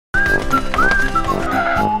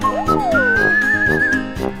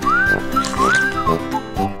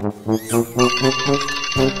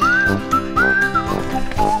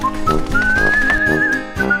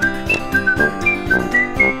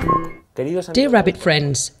Dear rabbit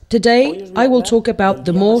friends, today I will talk about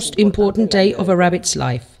the most important day of a rabbit's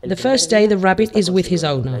life. The first day the rabbit is with his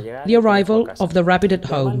owner, the arrival of the rabbit at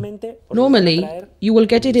home. Normally, you will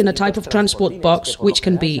get it in a type of transport box which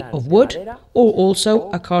can be of wood or also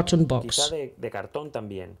a carton box.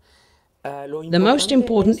 The most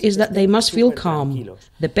important is that they must feel calm.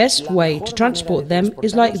 The best way to transport them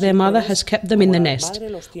is like their mother has kept them in the nest,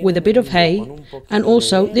 with a bit of hay, and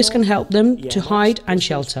also this can help them to hide and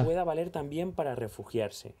shelter.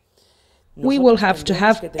 We will have to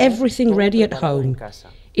have everything ready at home.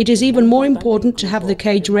 It is even more important to have the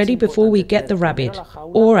cage ready before we get the rabbit,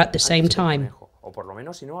 or at the same time.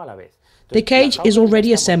 The cage is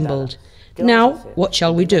already assembled. Now, what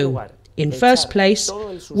shall we do? In first place,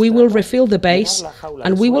 we will refill the base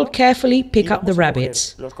and we will carefully pick up the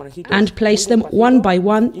rabbits and place them one by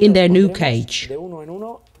one in their new cage.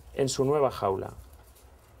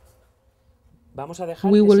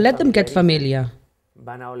 We will let them get familiar.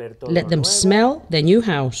 Let them smell their new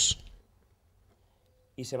house.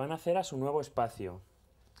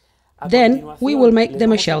 Then we will make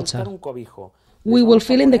them a shelter. We will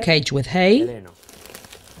fill in the cage with hay,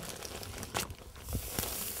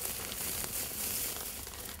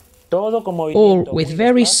 all with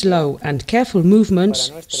very slow and careful movements,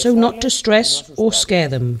 so not to stress or scare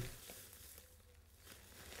them.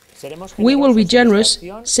 We will be generous,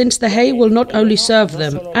 since the hay will not only serve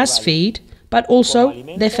them as feed, but also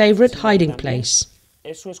their favorite hiding place.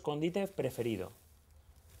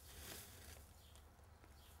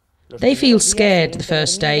 They feel scared the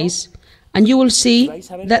first days, and you will see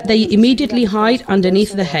that they immediately hide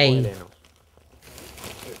underneath the hay.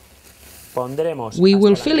 We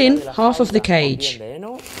will fill in half of the cage.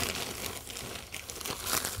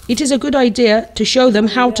 It is a good idea to show them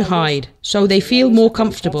how to hide, so they feel more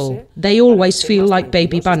comfortable. They always feel like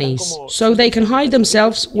baby bunnies, so they can hide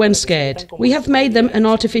themselves when scared. We have made them an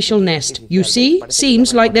artificial nest. You see,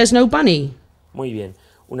 seems like there's no bunny.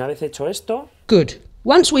 Good.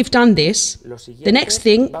 Once we've done this, the next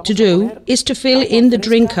thing to do is to fill in the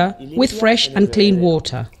drinker with fresh and clean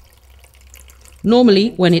water.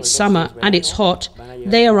 Normally, when it's summer and it's hot,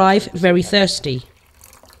 they arrive very thirsty.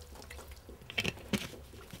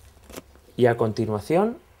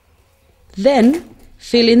 Then,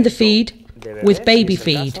 fill in the feed with baby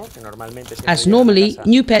feed, as normally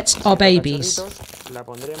new pets are babies.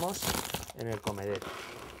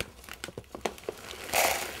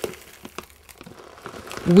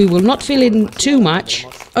 We will not fill in too much,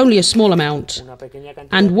 only a small amount,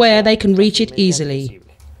 and where they can reach it easily.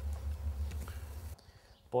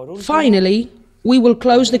 Finally, we will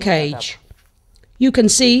close the cage. You can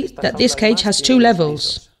see that this cage has two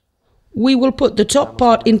levels. We will put the top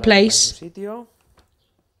part in place,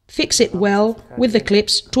 fix it well with the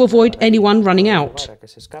clips to avoid anyone running out.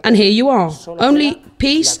 And here you are, only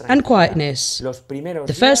peace and quietness.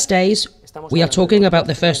 The first days, we are talking about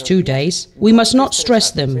the first 2 days, we must not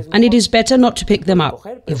stress them, and it is better not to pick them up.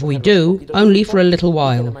 If we do, only for a little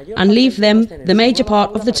while, and leave them the major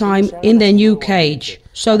part of the time in their new cage,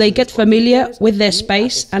 so they get familiar with their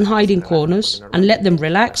space and hiding corners, and let them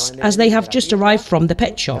relax as they have just arrived from the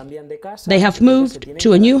pet shop. They have moved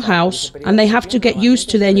to a new house and they have to get used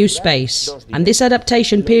to their new space, and this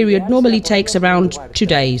adaptation period normally takes around 2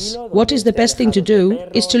 days. What is the best thing to do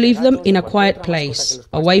is to leave them in a quiet place,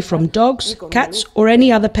 away from dogs, cats or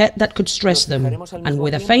any other pet that could stress them, and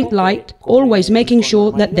with a faint light, always making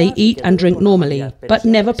sure that they eat and drink normally, but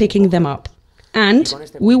never picking them up. And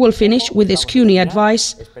we will finish with this CUNY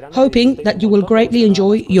advice, hoping that you will greatly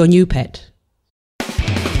enjoy your new pet.